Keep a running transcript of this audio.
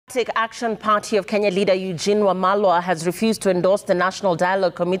Action Party of Kenya leader Eugene Wamalwa has refused to endorse the National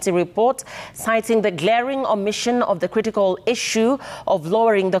Dialogue Committee report, citing the glaring omission of the critical issue of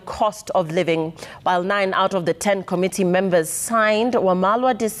lowering the cost of living. While 9 out of the 10 committee members signed,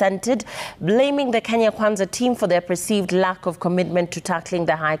 Wamalwa dissented, blaming the Kenya Kwanza team for their perceived lack of commitment to tackling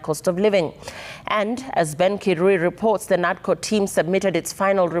the high cost of living. And as Ben Kirui reports, the NADCO team submitted its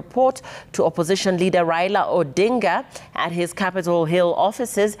final report to opposition leader Raila Odinga at his Capitol Hill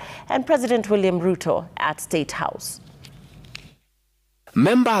offices and President William Ruto at State House.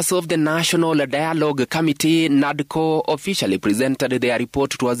 Members of the National Dialogue Committee, NADCO, officially presented their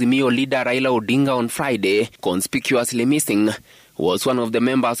report to Azimio leader Raila Odinga on Friday. Conspicuously missing was one of the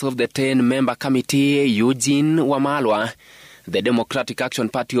members of the 10-member committee, Eugene Wamalwa. The Democratic Action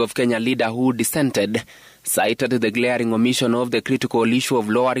Party of Kenya leader who dissented cited the glaring omission of the critical issue of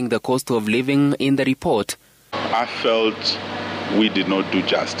lowering the cost of living in the report. I felt we did not do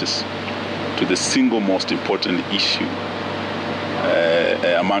justice to the single most important issue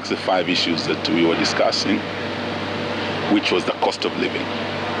amongst the 5 issues that we were discussing, which was the cost of living.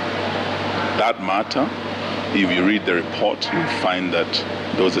 That matter, if you read the report, you'll find that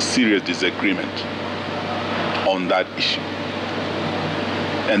there was a serious disagreement on that issue.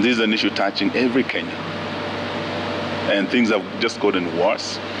 And this is an issue touching every Kenyan. And things have just gotten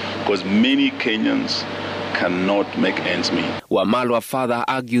worse because many Kenyans cannot make ends meet. Wamalwa further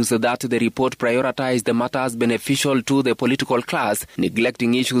argues that the report prioritized the matters beneficial to the political class,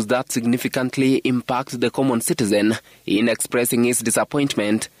 neglecting issues that significantly impact the common citizen. In expressing his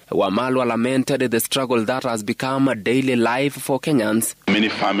disappointment, Wamalwa lamented the struggle that has become a daily life for Kenyans. Many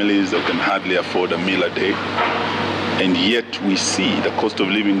families that can hardly afford a meal a day, and yet we see the cost of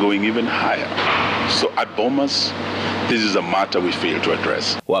living going even higher. So at Bomas, this is a matter we fail to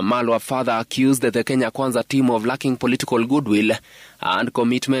address. Wamalwa further accused the Kenya Kwanza team of lacking political goodwill and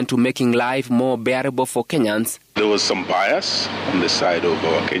commitment to making life more bearable for Kenyans. There was some bias on the side of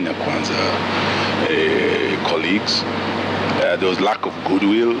our Kenya Kwanza colleagues. There was lack of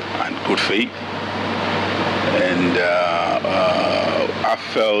goodwill and good faith. And I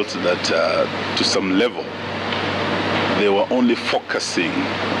felt that to some level, they were only focusing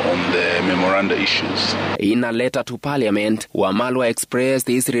on the memoranda issues. In a letter to Parliament, Wamalwa expressed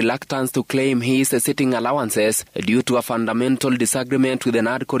his reluctance to claim his sitting allowances due to a fundamental disagreement with the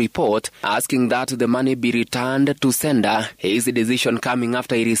NADCO report, asking that the money be returned to sender. His decision coming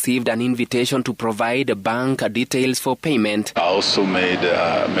after he received an invitation to provide bank details for payment. I also made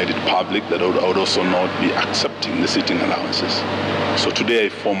it public that I would also not be accepting the sitting allowances. So today I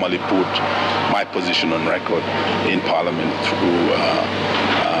formally put my position on record in Parliament through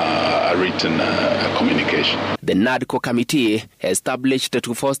a written communication. The NADCO committee, established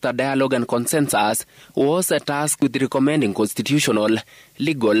to foster dialogue and consensus, was tasked with recommending constitutional,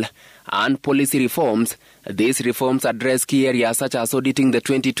 legal, and policy reforms. These reforms address key areas such as auditing the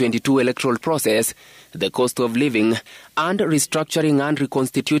 2022 electoral process, the cost of living, and restructuring and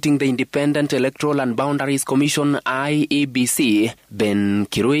reconstituting the Independent Electoral and Boundaries Commission, IEBC. Ben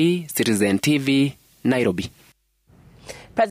Kirui, Citizen TV, Nairobi.